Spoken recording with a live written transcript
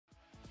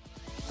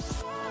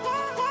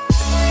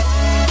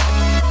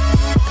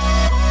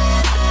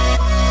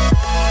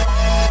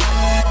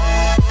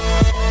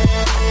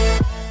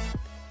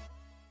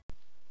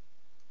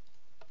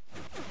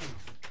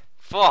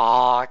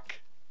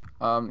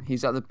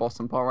He's at the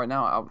bottom part right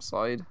now,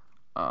 outside.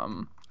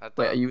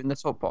 Wait, are you in the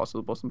top part or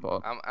the bottom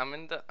part? I'm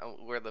in the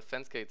where the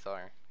fence gates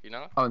are. You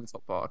know? Oh, in the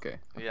top part. Okay.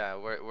 Yeah,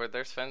 where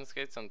there's fence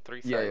gates on 3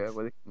 Yeah, sides.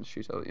 where they can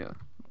shoot out. Yeah.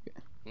 Okay.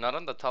 Not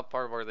on the top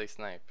part where they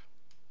snipe.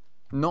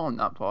 Not on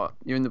that part.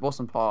 You're in the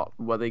bottom part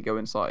where they go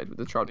inside with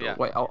the trapdoor. Yeah.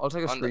 Wait, I'll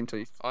take a On the screen to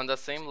you. on the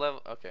same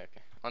level. Okay.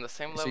 On the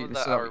same See, level this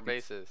that is how our we can.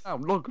 base is. Oh,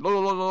 look.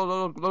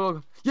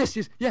 Yes,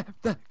 yeah.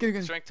 There, get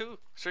him. Shrink 2.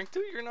 Shrink 2.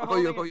 You're not I got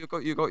you. holding it.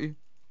 Got you.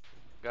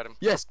 Got him.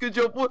 Yes, good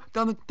job, boy.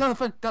 Down the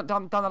fence. Down the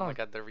Oh my line.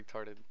 god, they're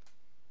retarded.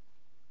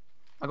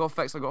 I got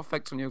effects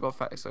on you. I got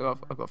effects. I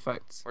got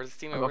effects. Where's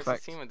his I teammate? got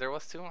Where's his teammate? There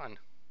was 2 on.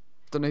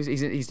 Don't know.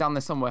 He's down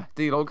there somewhere.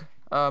 D-log.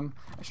 I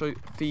show you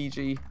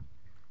Fiji.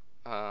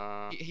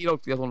 He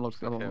logged the other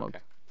one.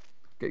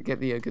 Okay. Get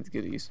the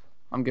goodies.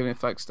 I'm giving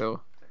effects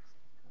still.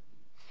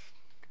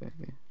 Okay.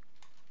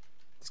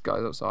 This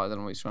guy's outside. I don't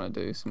know what he's trying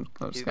to do. Some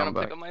kind of He's gonna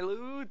scumbag. pick up my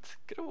loot.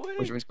 Get away.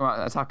 Which means come out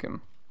and attack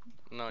him.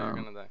 No, you're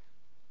gonna die.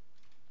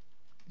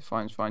 It's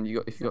fine.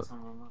 If you got.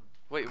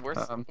 Wait,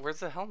 where's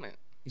the helmet?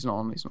 He's not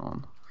on.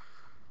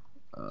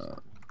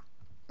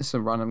 It's a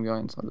random guy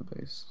inside the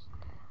base.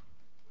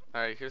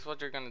 Alright, here's what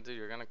you're gonna do.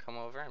 You're gonna come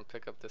over and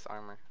pick up this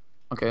armor.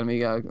 Okay, let me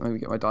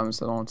get my diamond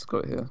set on. It's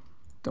got it here.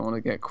 Don't want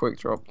to get quick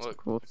dropped. Look, of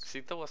course.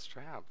 Sita was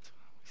trapped.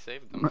 We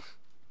saved them.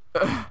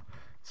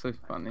 So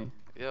funny.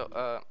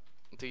 Yo,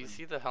 do you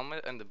see the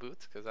helmet and the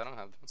boots? Cause I don't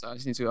have them. So I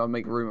just need to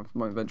make room if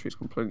my inventory is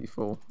completely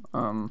full.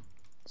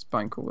 Let's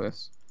bank all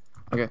this.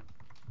 Okay,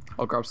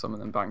 I'll grab some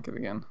and then bank it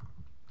again.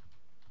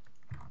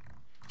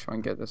 Try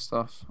and get this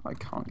stuff. I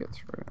can't get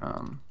through.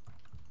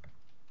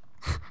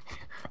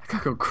 I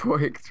got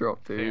quick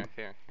drop, dude.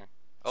 Here.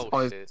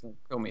 Oh shit.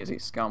 Kill me, is he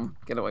scum?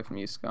 Get away from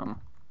you, scum.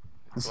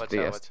 Watch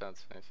out,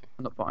 Spiffy.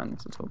 I'm not buying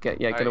this at all. Get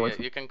away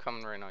from. You can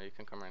come right now.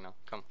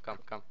 Come.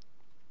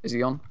 Is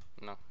he on?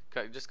 No,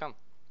 just come.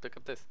 Pick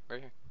up this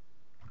right here.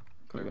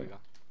 There we go.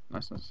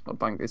 Nice. I'll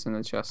bank this in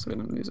the chest so we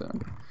don't lose it.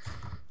 Okay.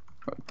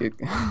 Right, good.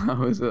 That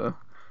was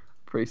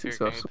pretty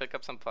successful. Can you pick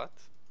up some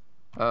pots?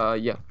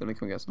 Yeah. Let me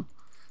come get some.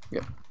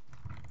 Okay.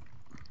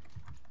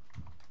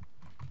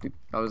 Dude,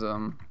 that was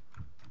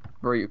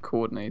very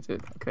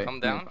coordinated. Okay. Come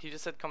down. He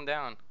just said come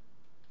down.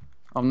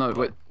 Oh no!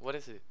 Wait. What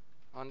is it?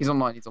 He's on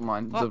mine.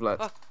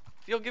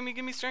 Yo, give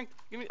me strength.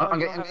 Give me. I'm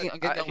getting He's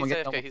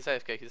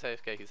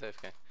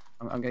AFK.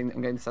 I'm getting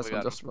the sets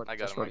on just right. I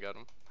got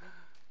him.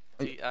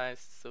 T.I.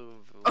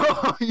 so.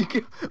 Oh, you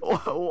get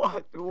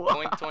what?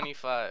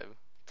 0.25.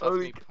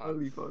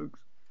 Holy folks.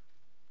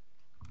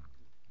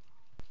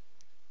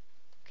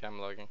 Okay, I'm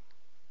logging.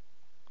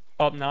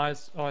 Oh,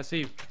 nice. Oh, I see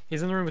you.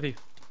 He's in the room with you.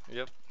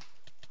 Yep.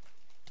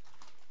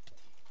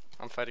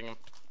 I'm fighting him.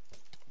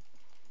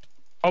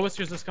 Oh,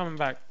 Whiskers is coming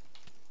back.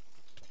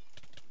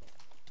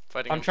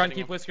 I'm trying to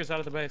keep Whiskers out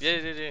of the base.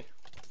 Yeah.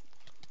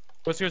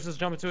 Whiskers is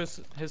jumping to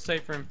his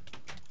safe room.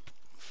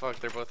 Fuck,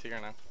 they're both here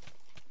now.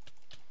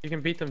 You can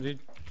beat them, dude.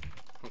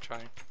 I'm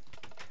trying.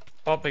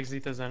 Oh, Big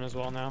Zeta's in as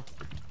well now.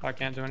 I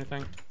can't do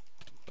anything.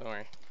 Don't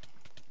worry.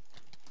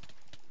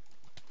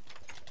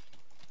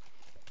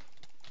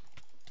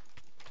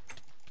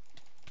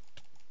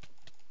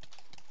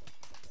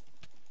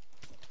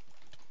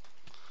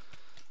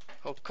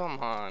 Oh, come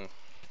on.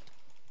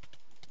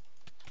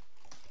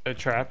 They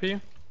trap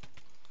you?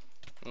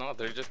 No,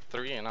 they're just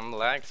 3 and I'm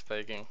lag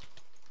spiking.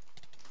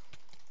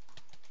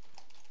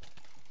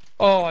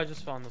 Oh, I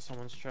just fell into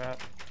someone's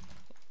trap.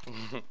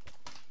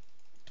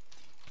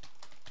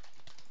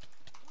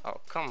 Oh,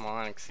 come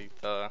on,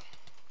 Xita.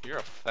 You're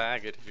a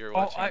faggot if you're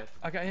watching this.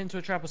 I got into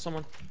a trap with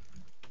someone.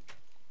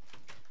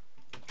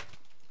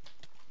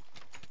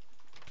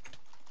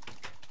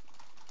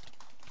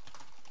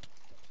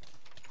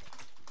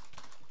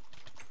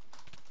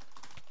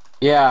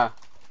 Yeah.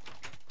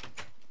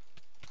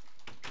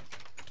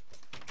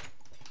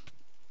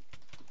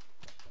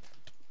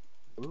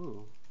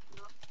 Ooh.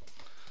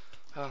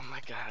 Oh my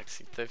god,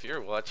 Xita, if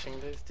you're watching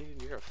this,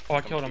 dude, you're a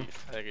I killed him.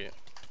 faggot.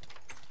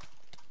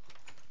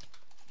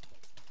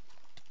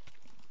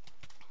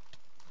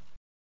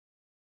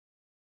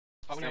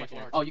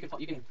 Oh, you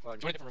can log.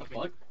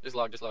 Just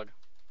log.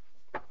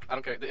 I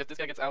don't care. If this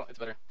guy gets out, it's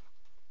better.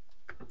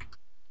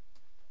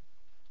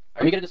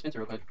 Let me get a dispenser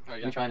real quick. Oh, yeah.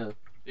 Let me try to.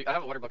 I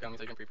have a water bucket on me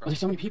so you can pre-pro. There's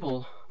so many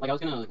people. Like I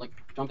was gonna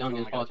jump down Oh in my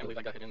this god, I pod. can't believe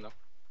I got hit in though.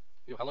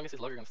 Yo, how long is this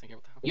logger gonna stay here?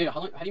 What the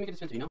hell? Yeah, how do you make a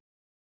dispenser, you know?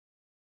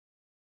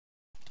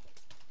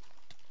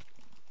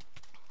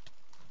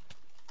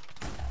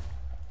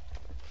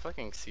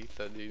 Fucking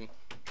Xita, dude.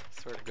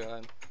 Swear to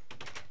god.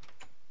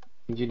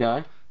 Did you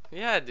die?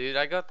 Yeah, dude,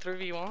 I got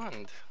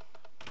 3v1'd.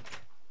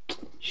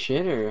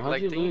 Shitter, how'd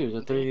Like you lose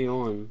a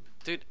 3v1?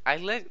 Dude, I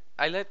let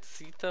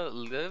Xita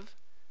live,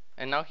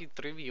 and now he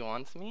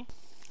 3v1s me?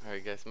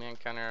 Alright guys, me and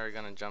Connor are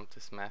gonna jump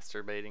this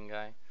masturbating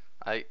guy.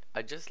 I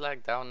just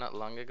lagged out not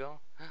long ago.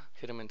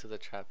 Hit him into the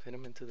trap.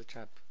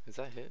 Is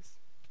that his?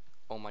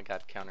 Oh my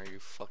god, Counter, you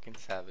fucking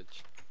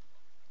savage.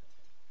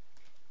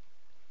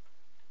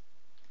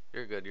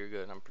 You're good,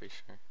 I'm pretty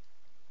sure.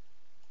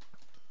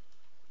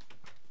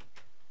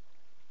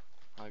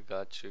 I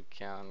got you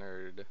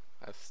countered.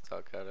 I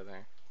stuck out of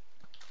there.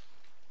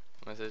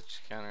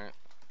 Message counter.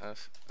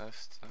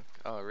 Stuck.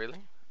 Oh,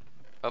 really?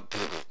 Oh,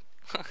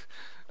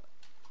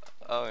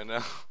 oh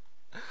no.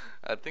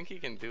 I think he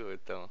can do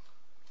it though.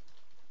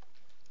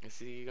 Is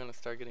he gonna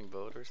start getting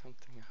bowed or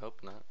something? I hope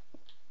not.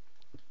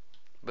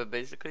 But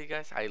basically,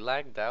 guys, I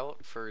lagged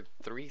out for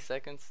 3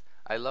 seconds.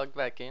 I logged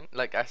back in.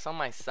 Like, I saw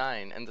my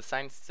sign, and the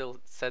sign still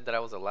said that I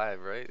was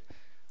alive, right?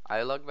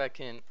 I logged back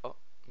in. Oh,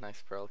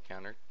 nice pearl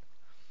counter.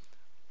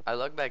 I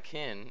logged back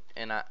in,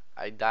 and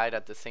I died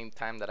at the same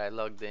time that I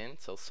logged in.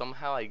 So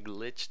somehow I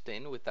glitched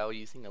in without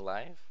using a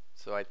live.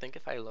 So I think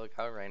if I log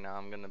out right now,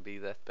 I'm gonna be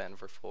deathbanned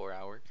for 4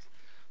 hours.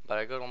 But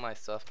I got all my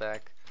stuff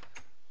back.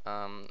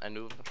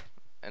 Anub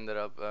ended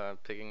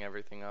up picking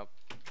everything up.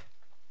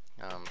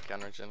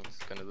 Countergen is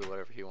gonna do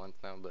whatever he wants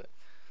now, but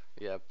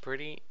yeah,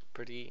 pretty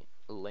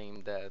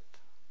lame death,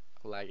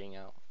 lagging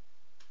out.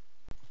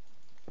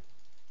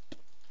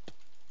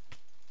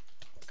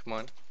 Come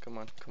on, come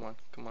on, come on,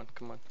 come on,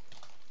 come on.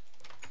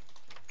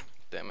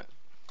 Damn it.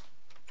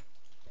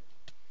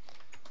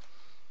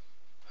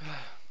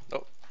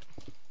 Oh.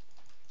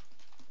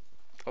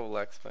 Oh,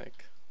 lag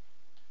spike.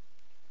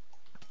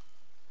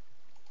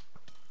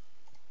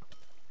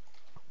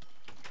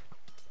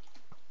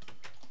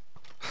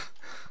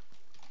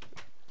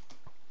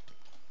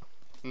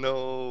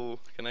 No.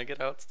 Can I get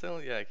out still?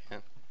 Yeah, I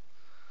can.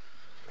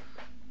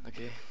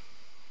 Okay.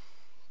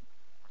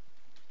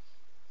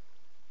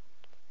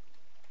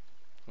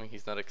 When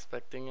he's not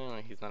expecting it,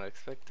 when he's not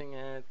expecting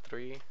it.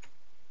 3.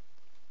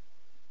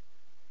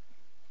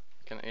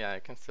 Yeah, I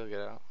can still get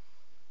out.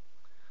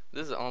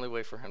 This is the only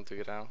way for him to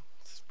get out.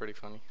 It's pretty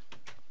funny.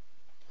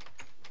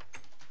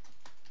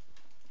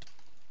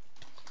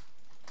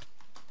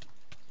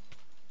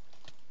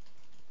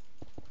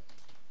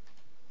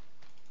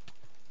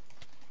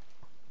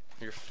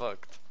 You're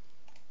fucked.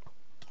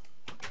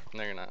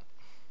 No, you're not.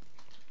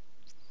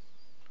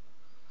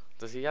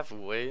 Does he have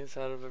ways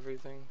out of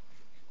everything?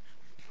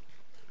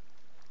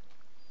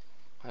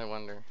 I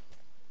wonder.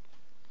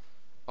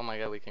 Oh my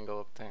god, we can go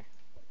up there.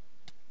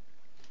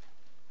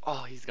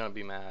 Oh, he's gonna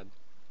be mad.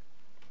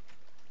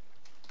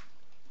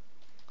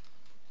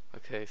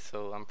 Okay,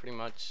 so I'm pretty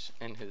much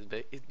in his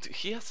base.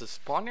 He has a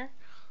spawner?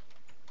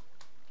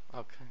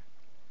 Okay.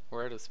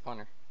 Where is the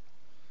spawner?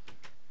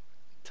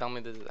 Tell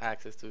me there's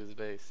access to his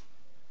base.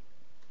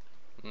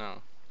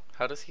 No.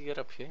 How does he get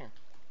up here?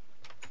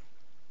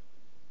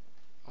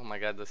 Oh my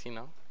god, does he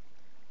know?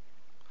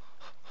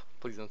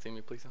 Please don't see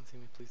me, please don't see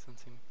me, please don't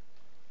see me.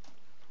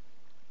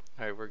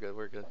 Alright, we're good,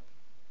 we're good.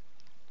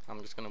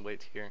 I'm just gonna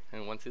wait here.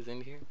 And once he's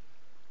in here,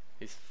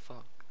 he's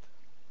fucked.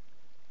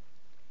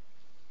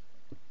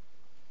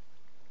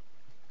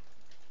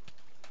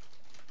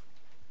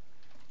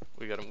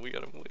 We got him, we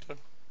got him, we got him.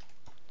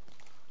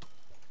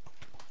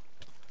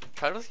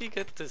 How does he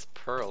get this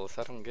pearls?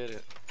 I don't get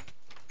it.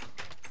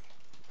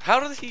 How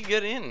does he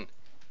get in?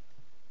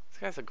 This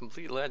guy's a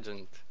complete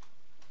legend.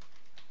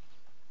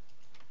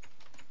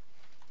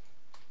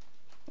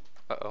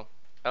 Uh-oh.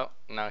 Oh,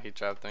 now he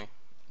trapped me.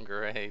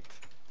 Great.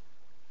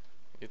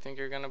 You think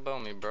you're gonna bow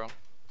me, bro?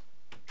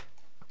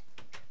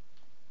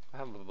 I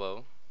have a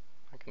bow.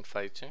 I can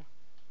fight you.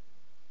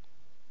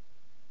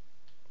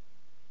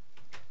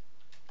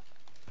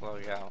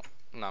 Log out.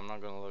 No, I'm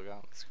not gonna log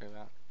out. Screw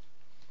that.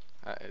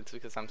 It's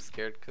because I'm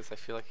scared because I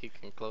feel like he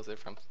can close it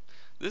from...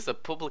 This is a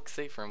public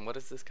safe room. What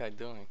is this guy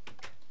doing?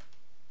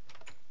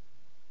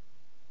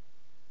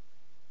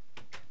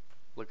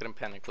 Look at him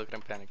panic. Look at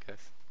him panic,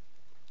 guys.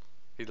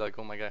 He's like,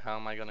 oh my god, how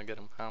am I gonna get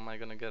him? How am I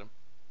gonna get him?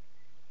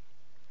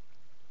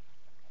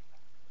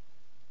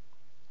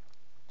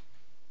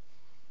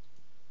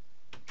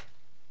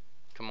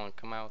 Come on,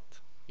 come out.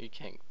 You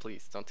can't.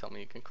 Please don't tell me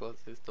you can close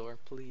this door.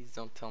 Please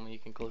don't tell me you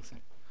can close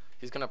it.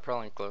 He's gonna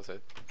probably close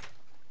it.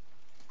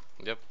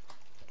 Yep.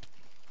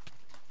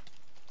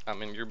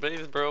 I'm in your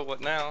base, bro.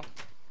 What now?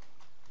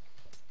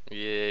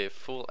 Yeah,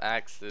 full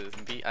access.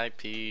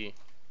 VIP.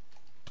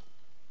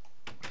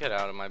 Get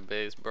out of my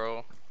base,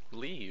 bro.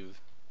 Leave.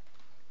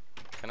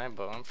 Can I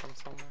bow him from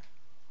somewhere?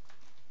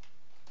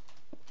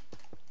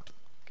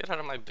 Get out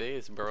of my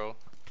base, bro.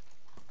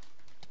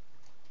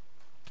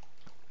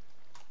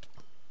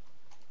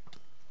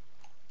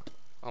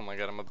 Oh my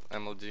god, I'm a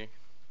MLG.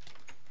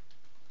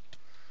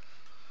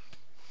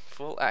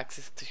 Full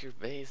access to your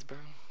base, bro.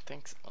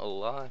 Thanks a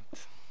lot.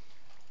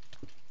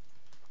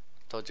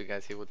 Told you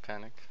guys he would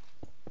panic.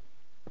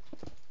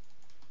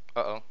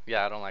 Uh-oh.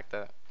 Yeah, I don't like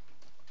that.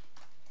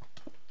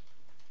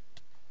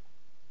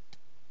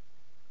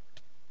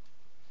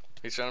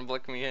 He's trying to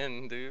block me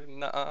in, dude.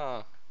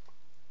 Nuh-uh.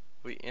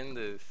 We in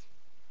this.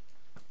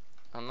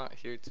 I'm not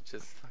here to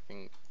just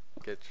fucking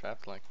get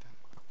trapped like that.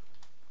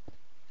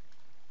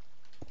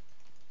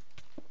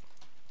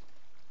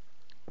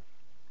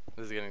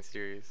 This is getting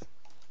serious.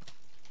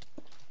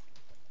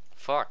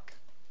 Fuck.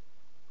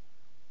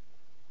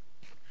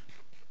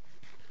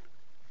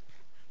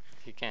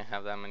 He can't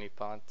have that many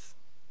pots.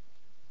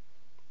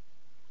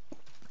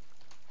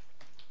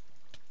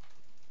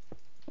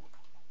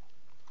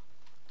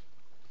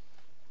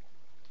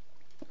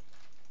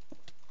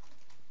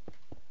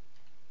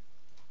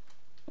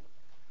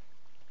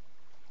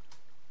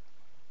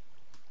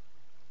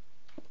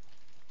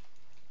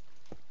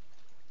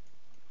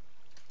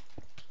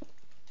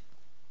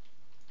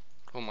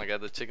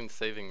 god, the chicken's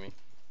saving me.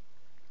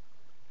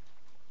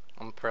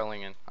 I'm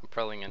prelling in. I'm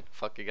prelling in.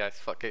 Fuck it, guys.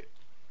 Fuck it.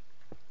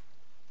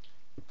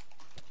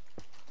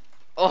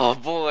 Oh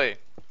boy.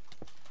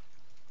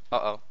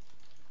 Uh-oh.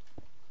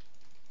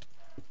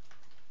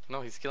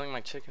 No, he's killing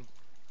my chicken.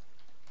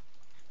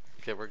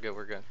 Okay, we're good.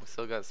 We're good. We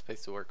still got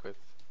space to work with.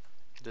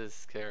 This is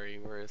scary.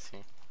 Where is he?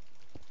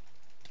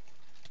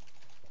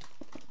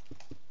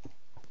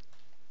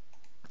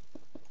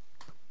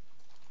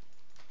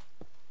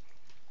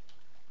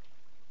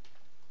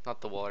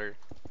 Not the water.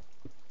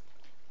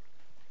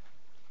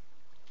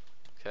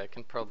 Okay, I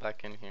can pearl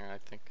back in here, I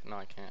think. No,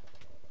 I can't.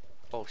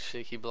 Oh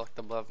shit, he blocked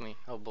above me.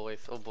 Oh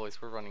boys,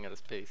 we're running out of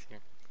space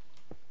here.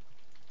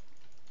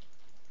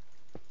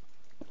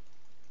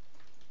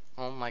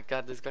 Oh my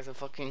god, this guy's a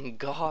fucking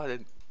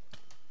god.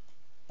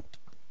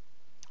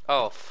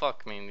 Oh,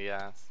 fuck me in the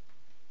ass.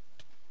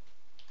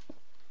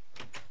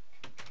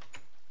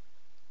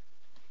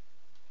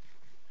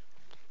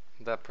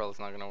 That pearl's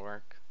not gonna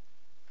work.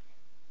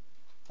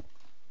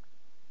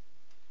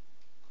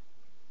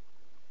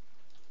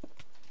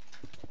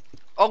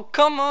 Oh,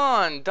 come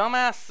on!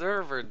 Dumbass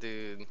server,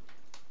 dude.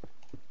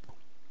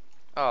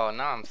 Oh,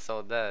 now I'm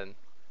so dead.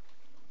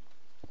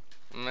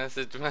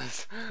 Message.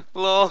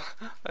 Lol,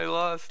 I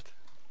lost.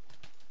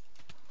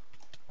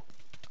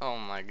 Oh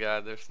my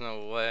god, there's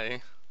no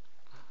way.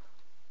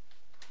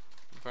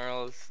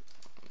 Pearls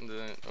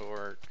didn't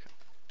work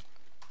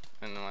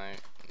in my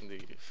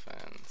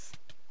defense.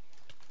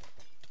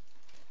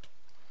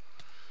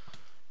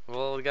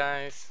 Well,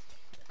 guys,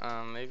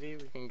 maybe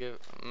we can give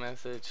a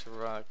message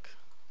rock.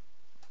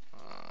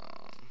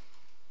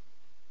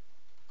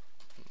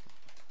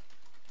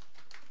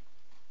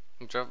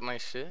 Drop my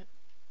shit?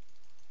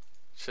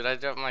 Should I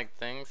drop my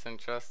things and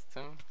trust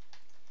him?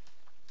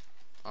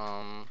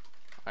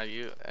 Are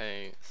you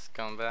a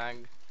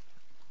scumbag?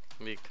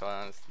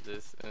 Because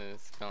this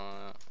is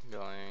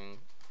going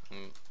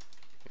on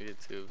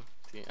YouTube.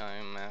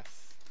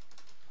 TIMS.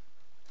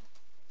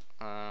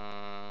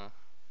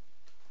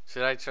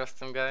 Should I trust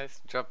him, guys?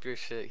 Drop your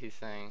shit, he's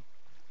saying.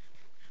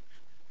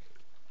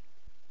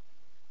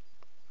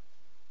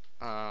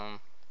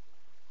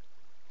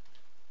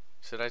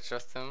 Should I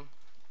trust him?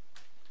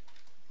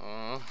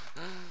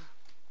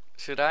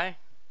 Should I?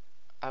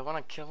 I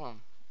wanna kill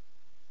him.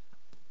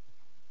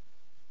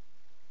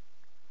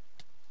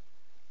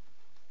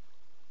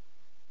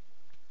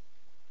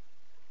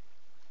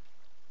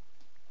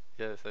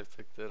 Yes, I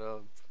picked it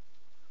up.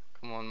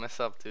 Come on, mess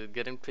up, dude.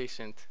 Get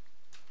impatient.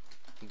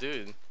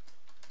 Dude.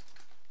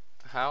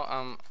 How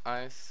am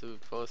I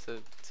supposed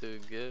to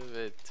give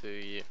it to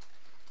you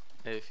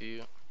if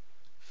you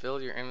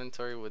fill your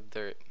inventory with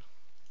dirt?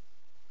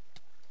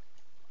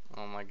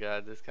 Oh my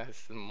god, this guy's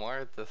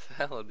smart as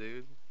hell,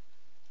 dude.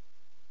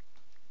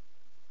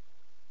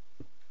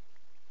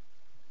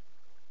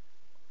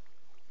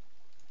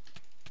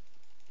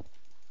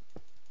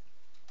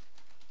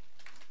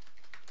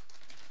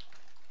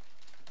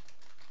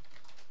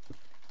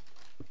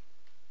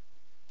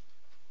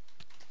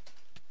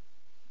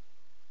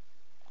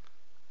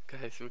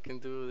 Guys, we can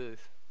do this.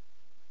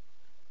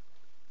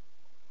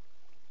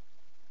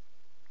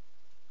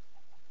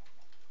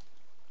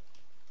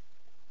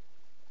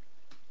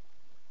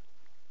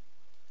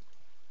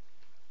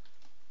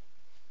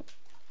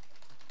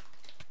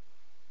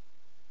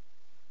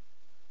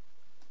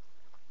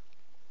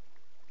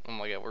 Oh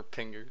my god, we're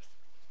pingers.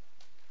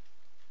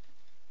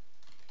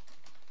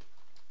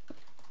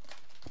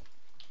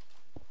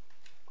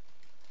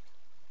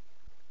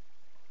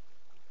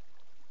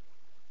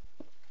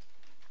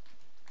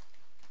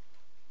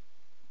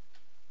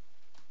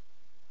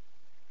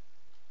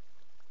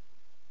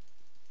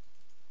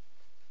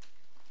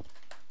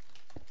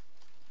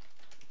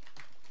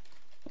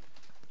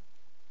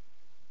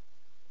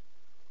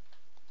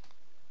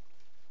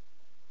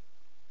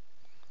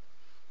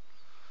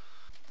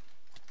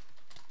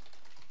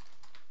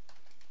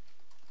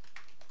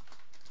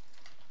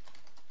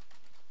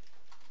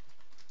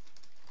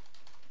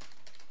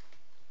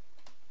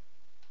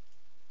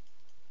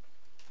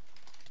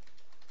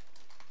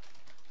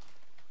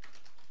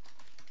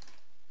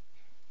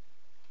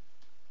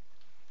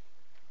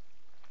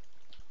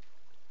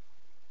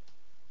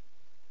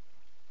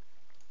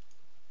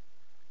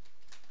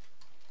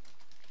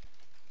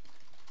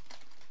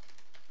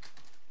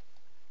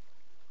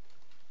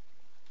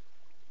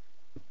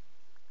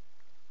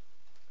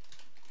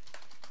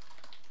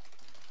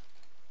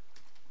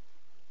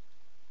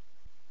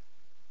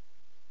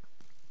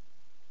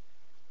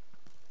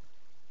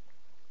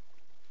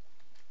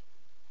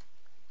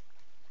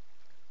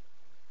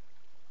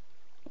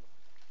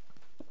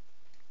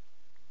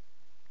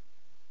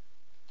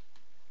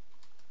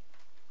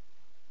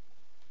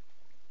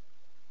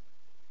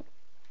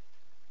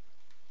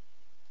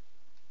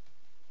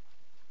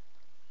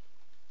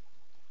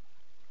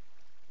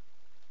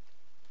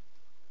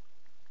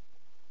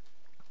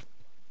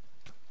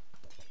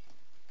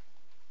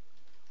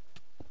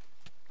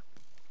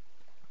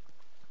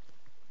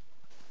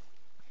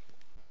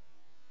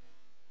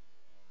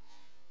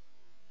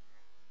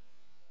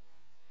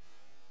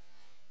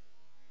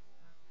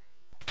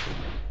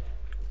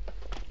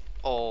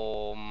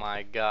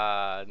 my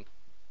god.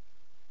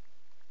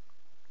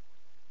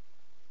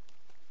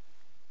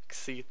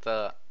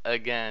 Xita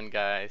again,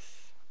 guys.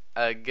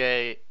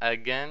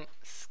 Again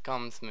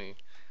scums me.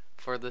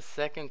 For the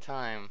second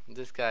time, you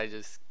just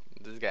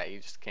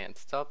can't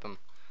stop him.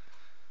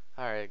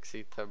 Alright,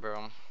 Xita,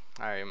 bro.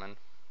 Alright, man.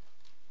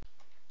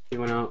 He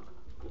went out.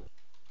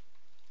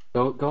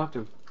 Go after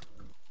him.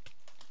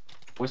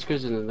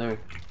 Whiskers in there.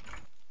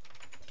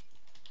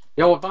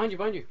 Yo, behind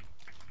you.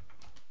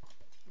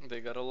 They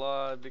got a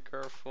lot, be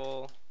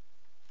careful.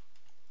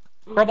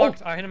 Bro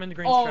blocked. I hit him in the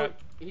green strap.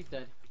 He's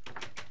dead.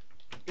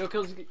 Yo,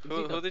 kills.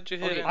 Who did you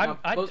hit in?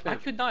 I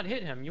could not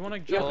hit him. You wanna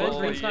jump in? Oh,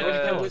 Green's not yeah.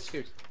 gonna kill us.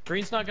 Whiskers.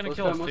 Green's not gonna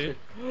kill us, dude.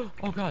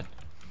 Oh god.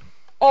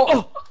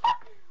 Oh!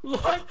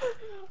 What?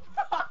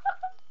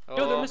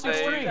 Yo, they're missing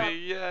string. Baby,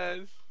 yes.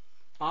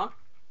 Huh?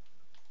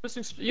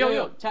 Missing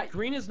Yo,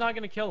 Green is not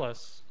gonna kill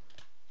us.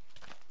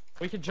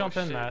 We could jump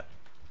in shit. that.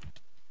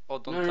 Oh,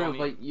 don't No, tell me.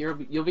 but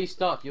you'll be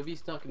stuck. You'll be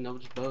stuck and they'll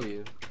just bow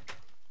you.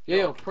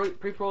 Yo,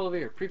 pre-pro over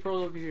here.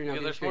 Pre-pro over here now. Yo,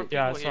 Get there's straight. more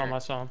Yeah, I people saw him. here. I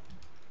saw him.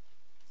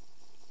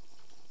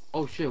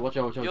 Oh shit! Watch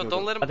out! Yo,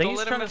 don't let him. I think Don't he's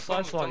let trying him to have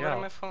phone. slash log Don't let him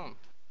out. have phone.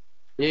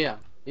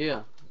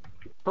 Yeah.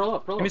 Pro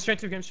up. Give me straight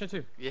two. Give me straight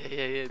two.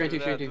 Yeah. Straight Do two,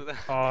 that, straight two. do that.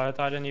 Oh, I thought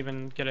I didn't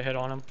even get a hit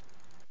on him.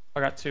 I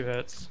got 2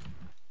 hits.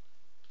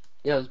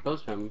 Yeah, it's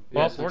both of them.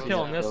 Well, Yeah, we're so-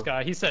 killing yeah. this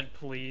guy. He said,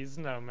 "Please,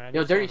 no, man." Yo,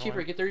 You're so dirty annoying.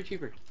 cheaper. Get dirty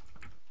cheaper.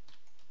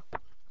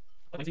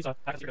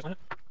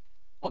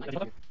 Oh, nice.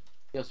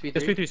 Yo, speed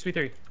It's 3. Speed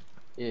 3.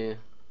 Yeah.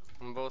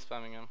 I'm both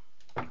spamming him.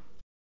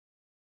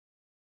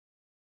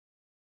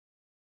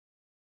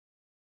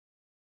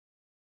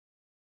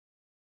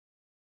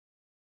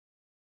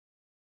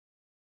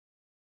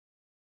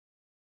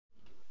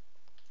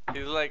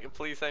 He's like,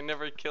 please, I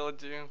never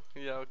killed you.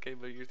 Yeah, okay,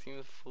 but your team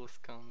is full of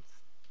scums.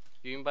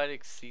 You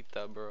invited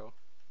Xita, bro.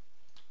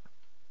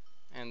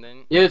 And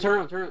then... Yeah,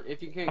 turn around.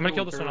 If you can't. I'm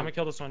gonna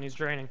kill this one. He's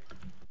draining.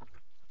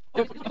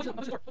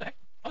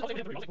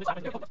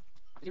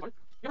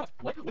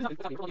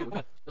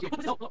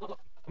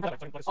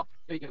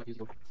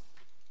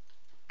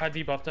 I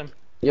debuffed him.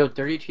 Yo,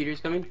 dirty cheaters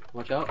coming.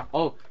 Watch out.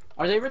 Oh,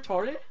 are they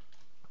retarded?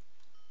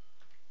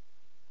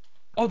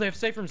 Oh, they have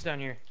safe rooms down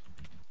here.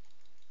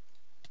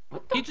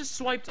 He just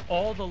swiped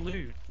all the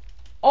loot.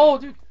 Oh,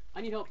 dude,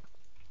 I need help.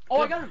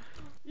 Oh, I got him.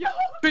 Yo.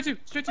 Straight two.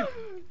 Straight through.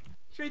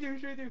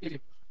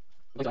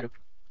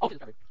 Oh,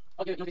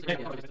 okay.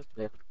 No,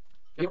 yeah.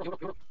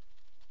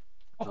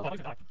 Oh, I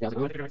died. Yeah,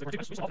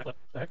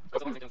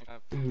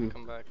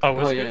 Come back. Oh, Oh,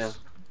 Whiskers?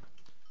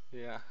 yeah.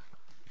 Yeah.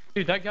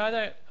 Dude, that guy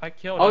that I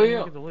killed, Oh, I didn't yeah.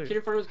 look at the loot. Kid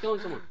in front of us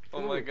killing someone.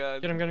 Oh my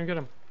god. Get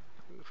him.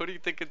 Who do you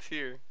think it's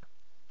here?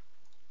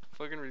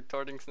 Fucking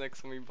retarding's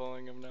next to me,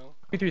 bowling him now.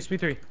 Speed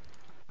 3.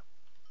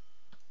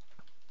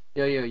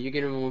 Yo, you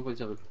get him in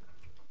 1.7.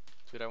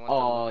 Dude, I want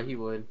Oh, he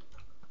would.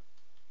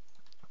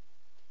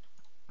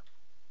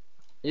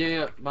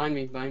 Yeah, behind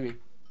me.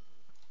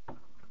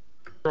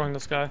 Throwing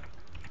this guy.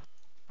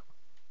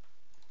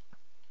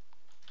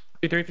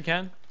 Speed 3 if you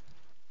can.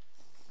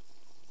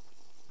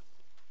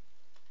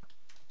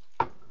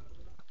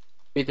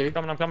 Me too.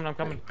 I'm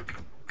coming.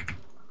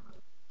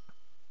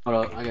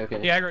 Hold on, okay.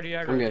 The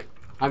aggro.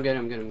 I'm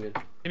good. Give me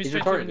He's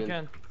straight two retarded, when you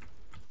then.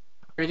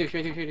 can.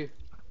 Straight two.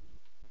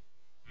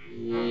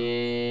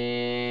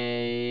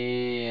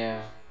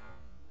 Yeah.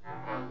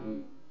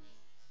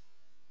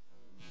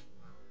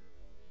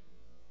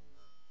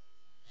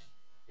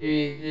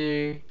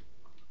 Easy.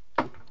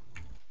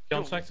 Kill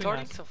him, Sexy.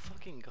 Nice. Retarding's a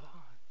fucking god.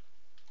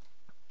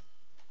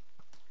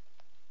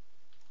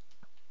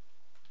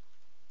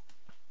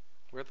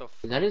 Where the f-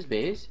 Is that his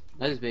base?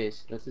 That's his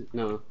base. That's his.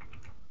 No.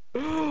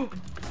 Where You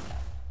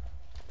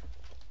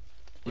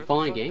the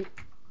falling fuck- a gank?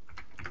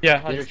 Yeah, I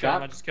Is just there a killed him.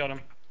 trap? I just killed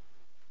him.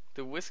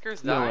 The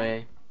Whiskers No die?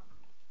 way.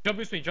 Jump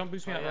boost me Oh,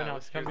 out yeah, right now.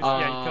 let's Jump go. boost me.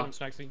 Yeah, you killed him,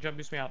 Sexy. Jump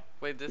boost me out.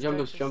 Wait, this Jump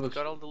guy boost, just jump boost.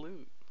 got all the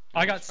loot.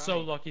 I He got was so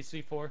trying. lucky,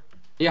 C4.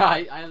 Yeah,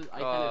 I kind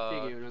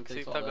of figured once I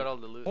Xita saw got that. all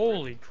the loot.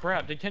 Holy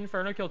crap, did Ken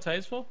Inferno kill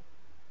Tazeful?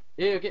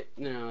 Yeah, okay.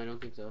 No, I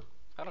don't think so.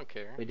 I don't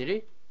care. Wait, did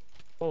he?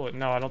 Holy,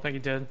 no, I don't think he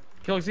did.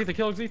 Kill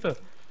Xetha,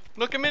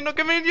 Knock him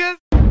in, yes!